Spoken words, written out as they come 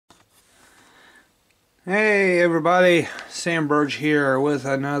Hey everybody, Sam Burge here with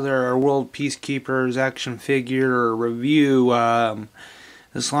another World Peacekeepers action figure review.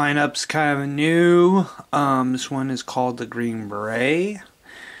 This lineup's kind of new. This one is called the Green Beret.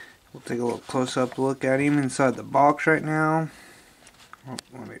 We'll take a little close-up look at him inside the box right now. Oh,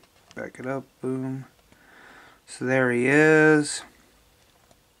 let me back it up. Boom. So there he is.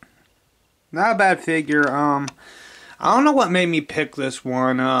 Not a bad figure. I don't know what made me pick this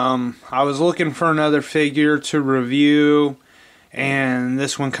one. I was looking for another figure to review, and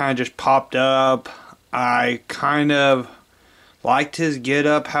this one kind of just popped up. I kind of liked his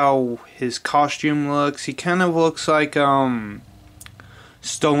getup, how his costume looks. He kind of looks like Stallone's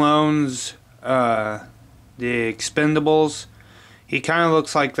The Expendables. He kind of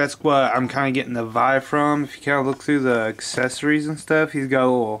looks like that's what I'm kind of getting the vibe from. If you kind of look through the accessories and stuff, he's got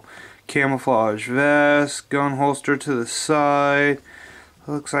a little camouflage vest, gun holster to the side.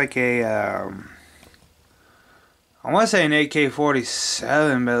 Looks like a I want to say an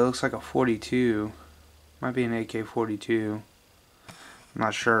AK-47, but it looks like a 42. Might be an AK-42. I'm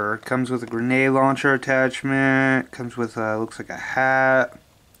not sure. Comes with a grenade launcher attachment. Comes with looks like a hat.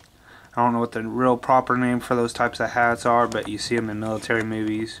 I don't know what the real proper name for those types of hats are, but you see them in military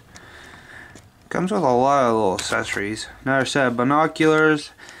movies. Comes with a lot of little accessories. Another set of binoculars.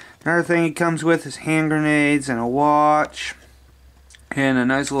 Another thing he comes with is hand grenades and a watch. And a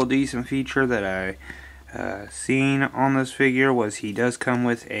nice little decent feature that I seen on this figure was he does come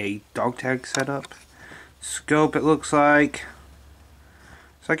with a dog tag setup. Scope, it looks like.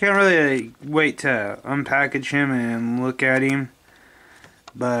 So I can't really wait to unpackage him and look at him.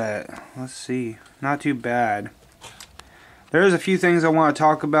 But let's see. Not too bad. There's a few things I want to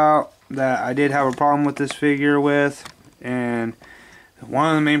talk about that I did have a problem with this figure with. And one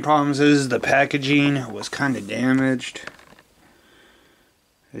of the main problems is the packaging was kind of damaged.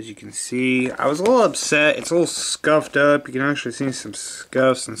 As you can see, I was a little upset. It's a little scuffed up. You can actually see some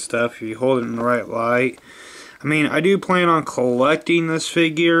scuffs and stuff if you hold it in the right light. I mean, I do plan on collecting this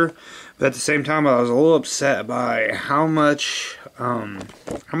figure, but at the same time, I was a little upset by how much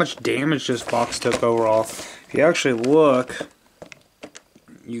damage this box took overall. If you actually look,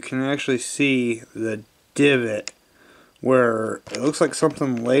 you can actually see the divot where it looks like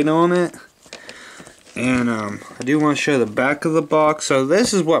something laid on it. And I do want to show the back of the box. So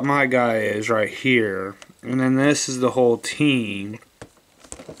this is what my guy is right here, and then this is the whole team.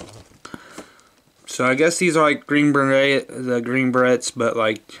 So I guess these are like the Green Berets, but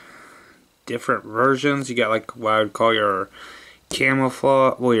like different versions. You got like what I would call your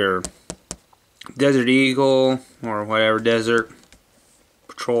camouflage, well, your Desert Eagle or whatever, Desert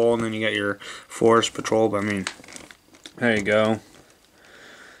Patrol, and then you got your Forest Patrol. But I mean, there you go.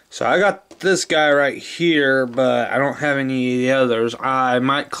 So I got this guy right here, but I don't have any of the others. I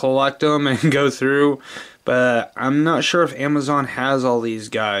might collect them and go through, but I'm not sure if Amazon has all these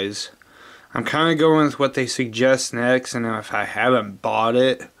guys. I'm kind of going with what they suggest next, and if I haven't bought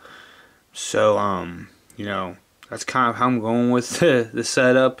it. So, you know, that's kind of how I'm going with the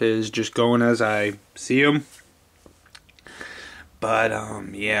setup, is just going as I see them. But,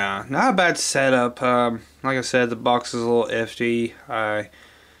 yeah, not a bad setup. Like I said, the box is a little iffy. I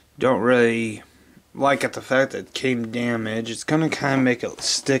don't really like the fact that it came damaged. It's going to kind of make it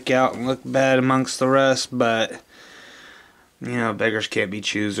stick out and look bad amongst the rest, but, you know, beggars can't be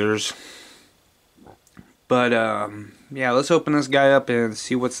choosers. But, yeah, let's open this guy up and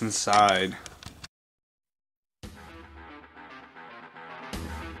see what's inside.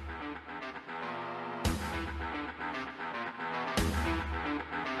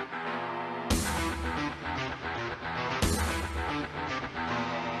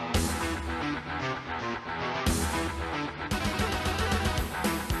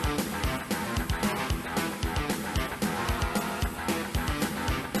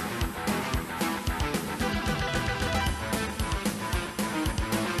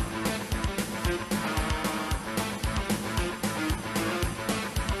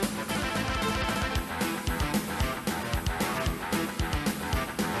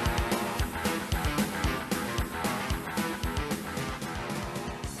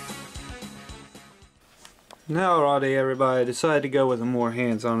 Alrighty everybody, I decided to go with a more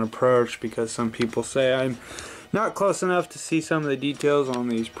hands-on approach because some people say I'm not close enough to see some of the details on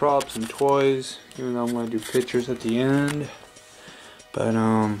these props and toys, even though I'm going to do pictures at the end. But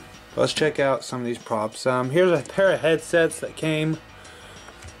let's check out some of these props. Here's a pair of headsets that came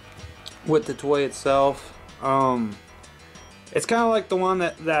with the toy itself. It's kind of like the one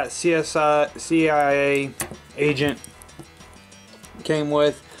that CIA agent came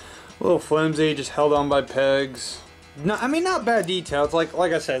with. A little flimsy, just held on by pegs. No, I mean, not bad detail. It's like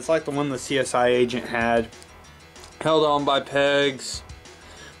I said, it's like the one the CSI agent had. Held on by pegs.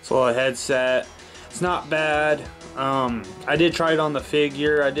 It's a little headset. It's not bad. I did try it on the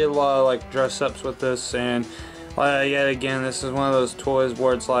figure. I did a lot of like dress ups with this, and yet again, this is one of those toys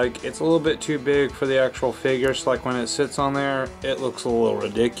where it's like it's a little bit too big for the actual figure. So like when it sits on there, it looks a little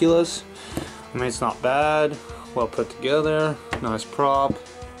ridiculous. I mean, it's not bad. Well put together. Nice prop.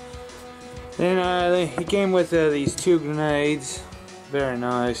 Then he came with these 2 grenades. Very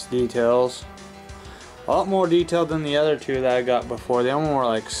nice details. A lot more detailed than the other 2 that I got before. The other one were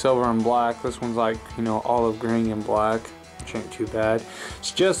like silver and black. This one's like, you know, olive green and black, which ain't too bad.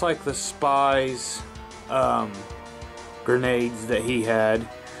 It's just like the Spy's grenades that he had.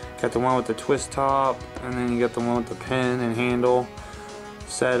 Got the one with the twist top, and then you got the one with the pin and handle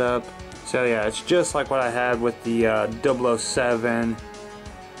setup. So yeah, it's just like what I had with the 007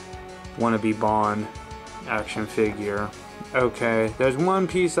 wannabe Bond action figure. Okay, there's one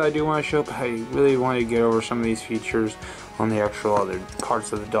piece I do want to show up. I really want to get over some of these features on the actual other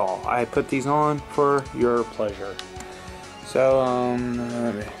parts of the doll. I put these on for your pleasure. So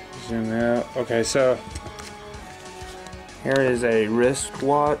let me zoom out. Okay, so here is a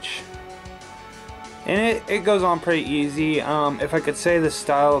wristwatch, and it goes on pretty easy. If I could say the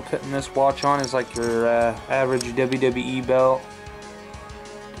style of putting this watch on is like your average WWE belt,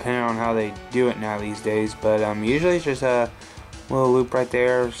 depending on how they do it now these days, but usually it's just a little loop right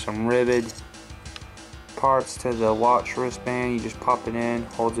there, some ribbed parts to the watch wristband. You just pop it in,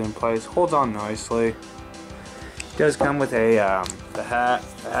 holds it in place, holds on nicely. It does come with a the hat.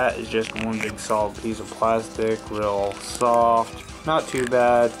 The hat is just one big solid piece of plastic, real soft, not too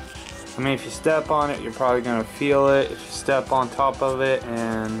bad. I mean, if you step on it, you're probably gonna feel it. If you step on top of it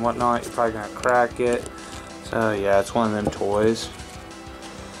and whatnot, you're probably gonna crack it. So yeah, it's one of them toys.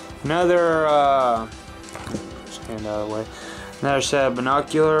 Another stand out of the way. Another set of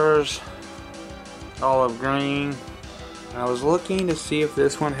binoculars, olive green. I was looking to see if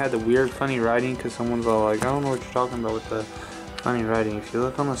this one had the weird funny writing, because someone's all like, I don't know what you're talking about with the funny writing. If you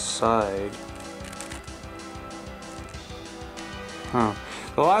look on the side,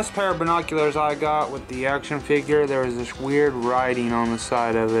 the last pair of binoculars I got with the action figure, there was this weird writing on the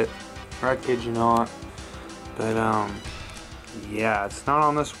side of it. I kid you not. But yeah, it's not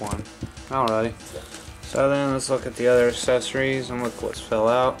on this one. Alrighty. So then let's look at the other accessories and look what's fell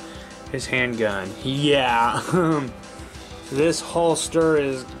out. His handgun. Yeah. This holster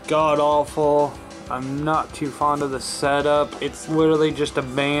is god awful. I'm not too fond of the setup. It's literally just a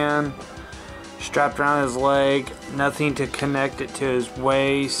band strapped around his leg, nothing to connect it to his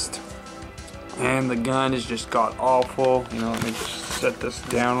waist, and the gun is just god awful. You know, let me just set this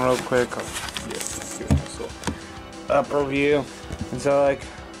down real quick. I'll give this little upper view. And so like,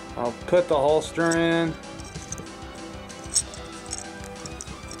 I'll put the holster in.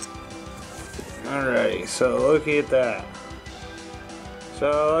 Alrighty, so look at that.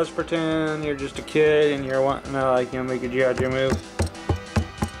 So let's pretend you're just a kid and you're wanting to, like, you know, make a G.I. Joe move.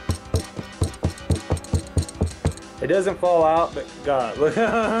 It doesn't fall out, but God, look,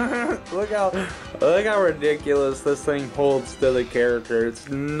 look how ridiculous this thing holds to the character. It's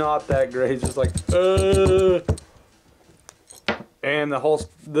not that great. It's just like, and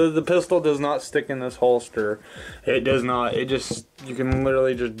the pistol does not stick in this holster. It does not. It just, you can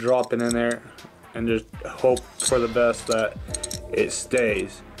literally just drop it in there and just hope for the best that it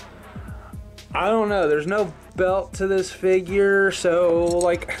stays. I don't know. There's no belt to this figure, so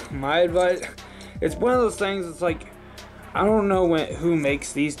like my advice, it's one of those things. It's like, I don't know who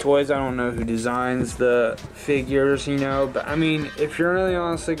makes these toys. I don't know who designs the figures, you know. But I mean, if you're really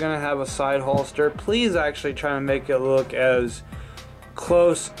honestly gonna have a side holster, please actually try to make it look as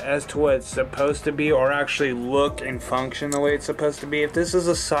close as to what it's supposed to be, or actually look and function the way it's supposed to be. If this is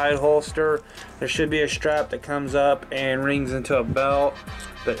a side holster, there should be a strap that comes up and rings into a belt,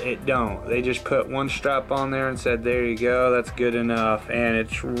 but it don't. They just put one strap on there and said, there you go, that's good enough, and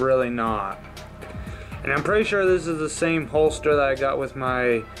it's really not. And I'm pretty sure this is the same holster that I got with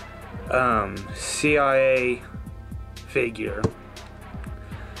my CIA figure.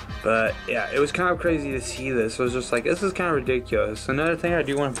 But yeah, it was kind of crazy to see this. I was just like, this is kind of ridiculous. Another thing I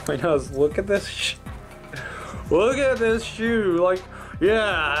do want to point out is look at this. Look at this shoe. Like,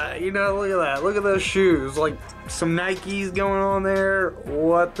 yeah, you know, look at that. Look at those shoes. Like, some Nikes going on there.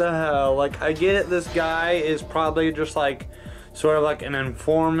 What the hell? Like, I get it. This guy is probably just like, sort of like an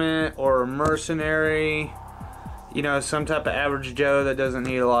informant or a mercenary. You know, some type of average Joe that doesn't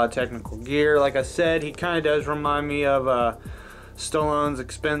need a lot of technical gear. Like I said, he kind of does remind me of Stallone's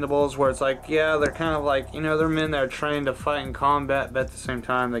Expendables, where it's like, yeah, they're kind of like, you know, they're men that are trained to fight in combat, but at the same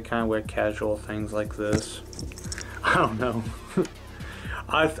time, they kind of wear casual things like this. I don't know.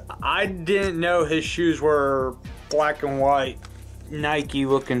 I didn't know his shoes were black and white Nike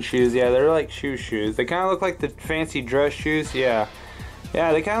looking shoes. Yeah, they're like shoes. They kind of look like the fancy dress shoes. Yeah,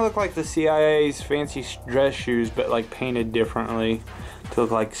 they kind of look like the CIA's fancy dress shoes, but like painted differently to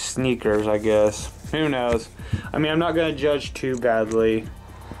look like sneakers, I guess. Who knows? I mean, I'm not gonna judge too badly.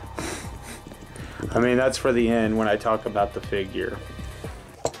 I mean, that's for the end when I talk about the figure.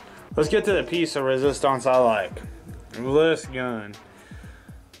 Let's get to the piece of resistance I like. This gun.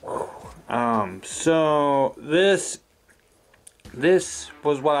 So this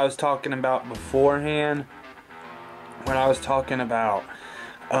was what I was talking about beforehand when I was talking about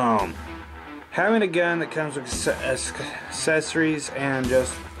having a gun that comes with accessories and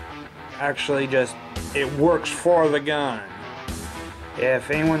just it works for the gun. If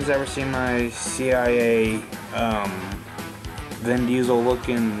anyone's ever seen my CIA Vin Diesel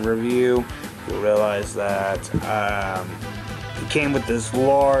looking review, you'll realize that it came with this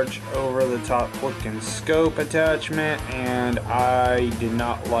large over-the-top looking scope attachment, and I did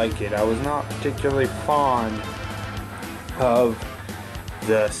not like it. I was not particularly fond of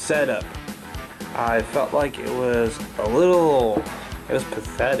the setup. I felt like it was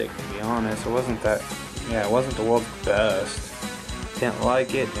pathetic, to be honest. It wasn't the world's best. Didn't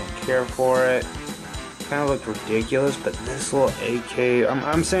like it, didn't care for it. Kind of looked ridiculous, but this little AK,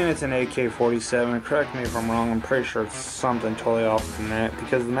 I'm saying it's an AK-47. Correct me if I'm wrong. I'm pretty sure it's something totally off from that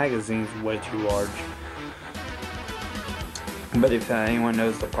because the magazine's way too large. But if anyone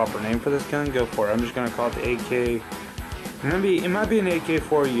knows the proper name for this gun, go for it. I'm just gonna call it the AK. It might be an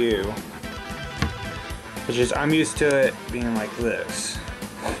AK-4U. It's just I'm used to it being like this.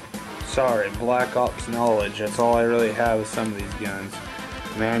 Sorry, Black Ops knowledge. That's all I really have with some of these guns.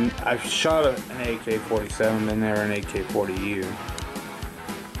 Man, I've shot an AK-47, been there an AK-40U.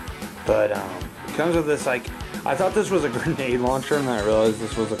 But it comes with this, like, I thought this was a grenade launcher, and then I realized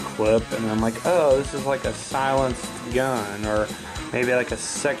this was a clip, and I'm like, oh, this is like a silenced gun, or maybe like a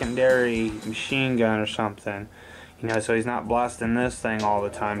secondary machine gun or something. You know, so he's not blasting this thing all the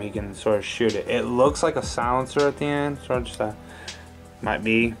time. He can sort of shoot it. It looks like a silencer at the end, sort of just might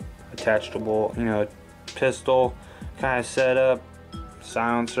be attachable, you know, pistol kind of setup.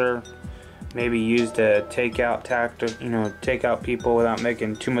 Silencer, maybe used to take out people without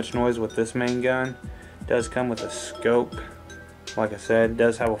making too much noise with this main gun. Does come with a scope. Like I said,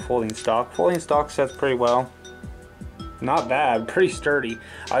 does have a folding stock. Folding stock sets pretty well. Not bad, pretty sturdy.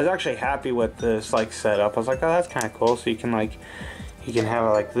 I was actually happy with this like setup. I was like, oh, that's kind of cool. So you can have it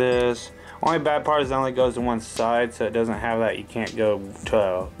like this. Only bad part is it only goes to one side, so it doesn't have that. You can't go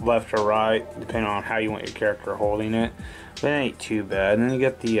to left or right, depending on how you want your character holding it. But it ain't too bad. And then you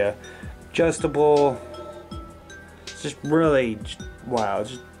get the adjustable. It's just really, wow,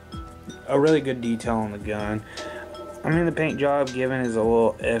 just a really good detail on the gun. I mean, the paint job given is a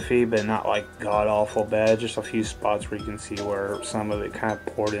little iffy, but not like god-awful bad. Just a few spots where you can see where some of it kind of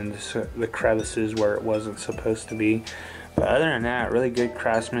poured into the crevices where it wasn't supposed to be. But other than that, really good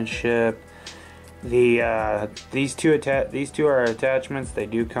craftsmanship. These two are attachments. They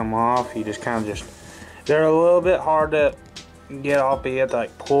do come off. You just kind of they're a little bit hard to get off, but you have to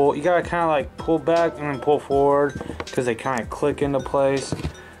like pull. You gotta kind of like pull back and then pull forward because they kind of click into place.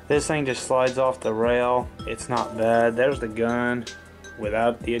 This thing just slides off the rail. It's not bad. There's the gun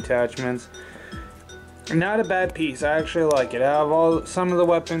without the attachments. Not a bad piece. I actually like it. Out of some of the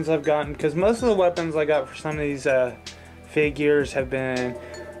weapons I've gotten, because most of the weapons I got for some of these figures have been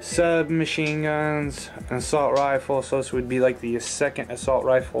submachine guns, an assault rifle. So this would be like the second assault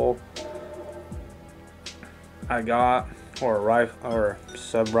rifle I got, or a rifle, or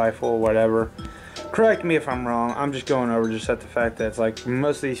sub rifle, whatever. Correct me if I'm wrong. I'm just going over just at the fact that it's like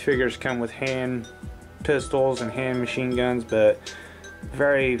most of these figures come with hand pistols and hand machine guns, but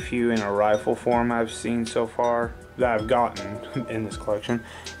very few in a rifle form I've seen so far that I've gotten in this collection.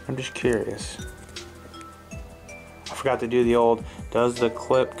 I'm just curious. I forgot to do the old, does the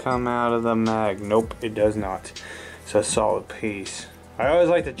clip come out of the mag? Nope, it does not. It's a solid piece. I always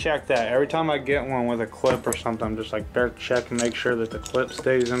like to check that. Every time I get one with a clip or something, I'm just like, better check and make sure that the clip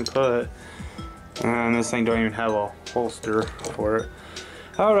stays in put. And this thing don't even have a holster for it.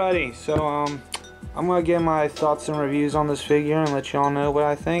 Alrighty, so I'm gonna give my thoughts and reviews on this figure and let y'all know what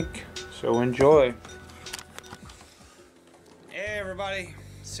I think. So enjoy. Hey everybody,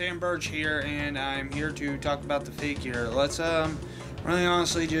 Sam Birch here, and I'm here to talk about the figure. Let's really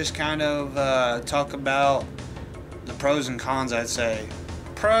honestly just kind of talk about the pros and cons. I'd say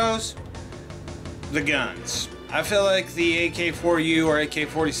pros, the guns. I feel like the AK-4U or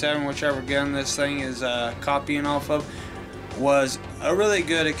AK-47, whichever gun this thing is copying off of, was a really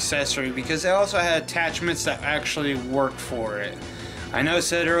good accessory because it also had attachments that actually worked for it. I know I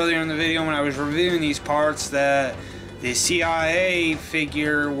said earlier in the video when I was reviewing these parts that the CIA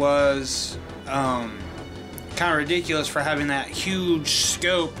figure was kind of ridiculous for having that huge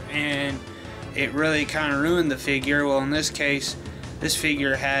scope, and it really kind of ruined the figure. Well, in this case, this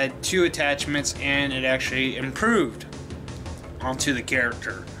figure had 2 attachments and it actually improved onto the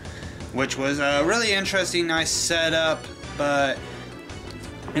character, which was a really interesting, nice setup, but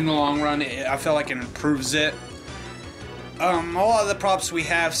in the long run I feel like it improves it. A lot of the props we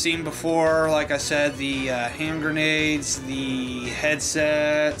have seen before, like I said, the hand grenades, the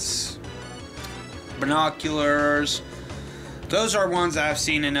headsets, binoculars, those are ones I've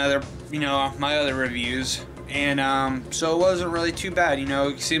seen in other, my other reviews, and so it wasn't really too bad.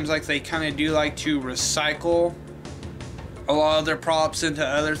 It seems like they kind of do like to recycle a lot of their props into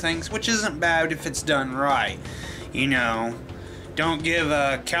other things, which isn't bad if it's done right. Don't give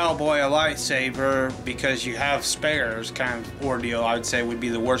a cowboy a lightsaber because you have spares kind of ordeal, I would say, would be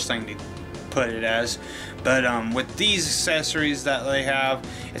the worst thing to put it as. But with these accessories that they have,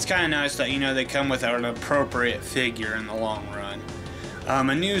 it's kind of nice that they come with an appropriate figure in the long run.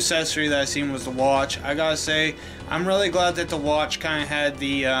 A new accessory that I seen was the watch. I gotta say, I'm really glad that the watch kind of had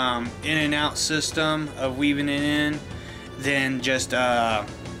the in and out system of weaving it in, than just the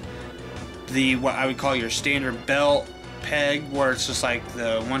what I would call your standard belt peg, where it's just like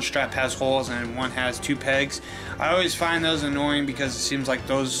the one strap has holes and one has 2 pegs. I always find those annoying because it seems like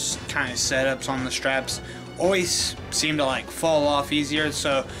those kind of setups on the straps always seem to like fall off easier,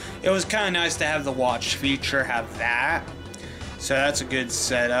 so it was kind of nice to have the watch feature have that, so that's a good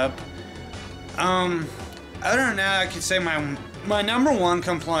setup. Other than that, I could say my number one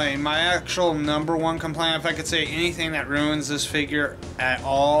complaint, my actual number one complaint, if I could say anything that ruins this figure at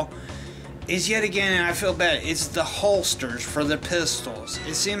all, is yet again, and I feel bad, it's the holsters for the pistols.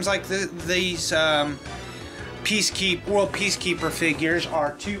 It seems like these World Peacekeeper figures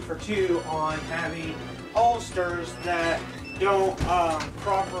are 2 for 2 on having holsters that don't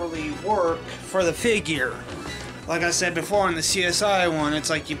properly work for the figure. Like I said before, in the CSI one, it's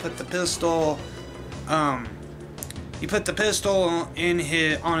like you put the pistol on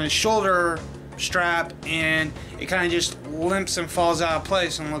his shoulder strap, and it kind of just limps and falls out of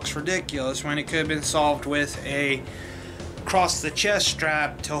place and looks ridiculous, when it could have been solved with a across the chest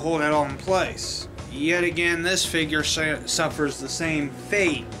strap to hold it all in place. Yet again, this figure suffers the same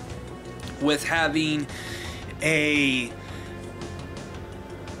fate with having a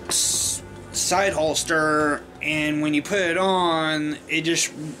side holster, and when you put it on, it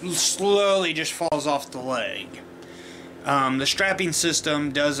just slowly just falls off the leg. The strapping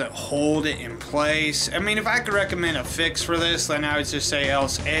system doesn't hold it in place. I mean, if I could recommend a fix for this, then I would just say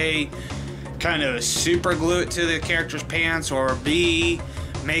else A, kind of super glue it to the character's pants, or B,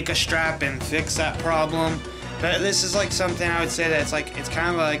 make a strap and fix that problem. But this is like something I would say that it's kind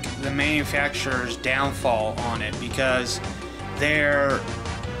of like the manufacturer's downfall on it, because they're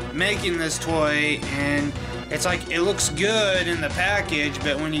making this toy and it's like it looks good in the package,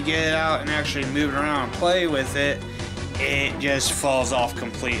 but when you get it out and actually move it around and play with it, it just falls off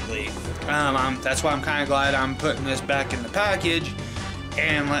completely. That's why I'm kind of glad I'm putting this back in the package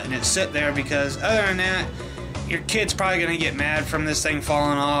and letting it sit there, because other than that, your kid's probably going to get mad from this thing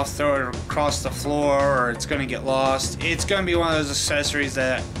falling off, throw it across the floor, or it's going to get lost. It's going to be one of those accessories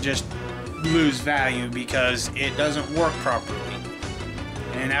that just lose value because it doesn't work properly.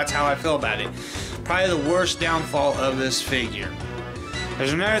 And that's how I feel about it. Probably the worst downfall of this figure.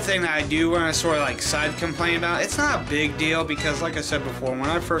 There's another thing that I do want to sort of like side complain about. It's not a big deal because, like I said before, when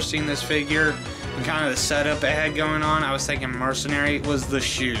I first seen this figure and kind of the setup it had going on, I was thinking mercenary. Was the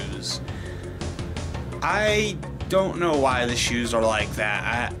shoes. I don't know why the shoes are like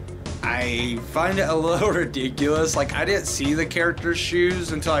that. I find it a little ridiculous. Like, I didn't see the character's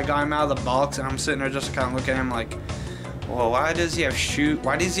shoes until I got him out of the box, and I'm sitting there just kind of looking at him like, well, why does he have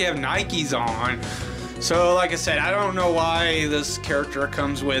Nikes on? So, like I said, I don't know why this character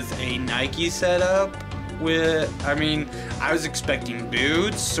comes with a Nike setup. I was expecting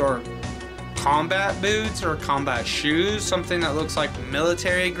boots or combat boots or combat shoes, something that looks like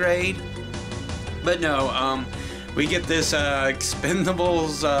military grade. But no, we get this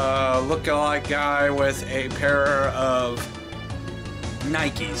Expendables look-alike guy with a pair of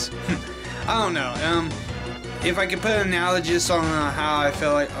Nikes. I don't know. If I could put an analogous on how I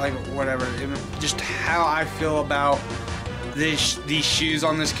feel like whatever, just how I feel about these shoes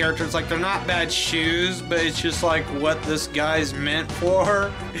on this character. It's like they're not bad shoes, but it's just like what this guy's meant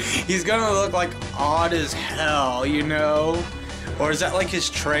for. He's gonna look like odd as hell, Or is that like his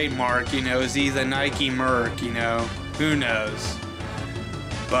trademark, Is he the Nike Merc, Who knows?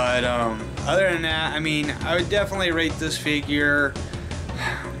 But other than that, I mean, I would definitely rate this figure,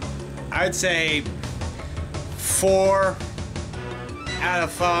 I'd say 4 out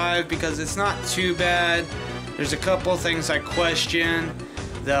of 5, because it's not too bad. There's a couple things I question.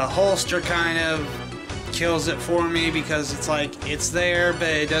 The holster kind of kills it for me, because it's like, it's there, but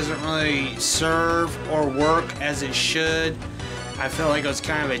it doesn't really serve or work as it should. I feel like it was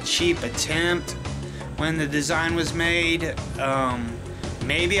kind of a cheap attempt when the design was made.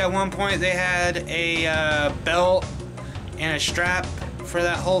 Maybe at one point they had a belt and a strap for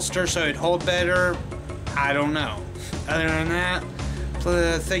that holster so it'd hold better. I don't know. Other than that,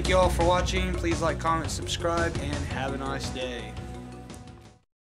 thank you all for watching. Please like, comment, subscribe, and have a nice day.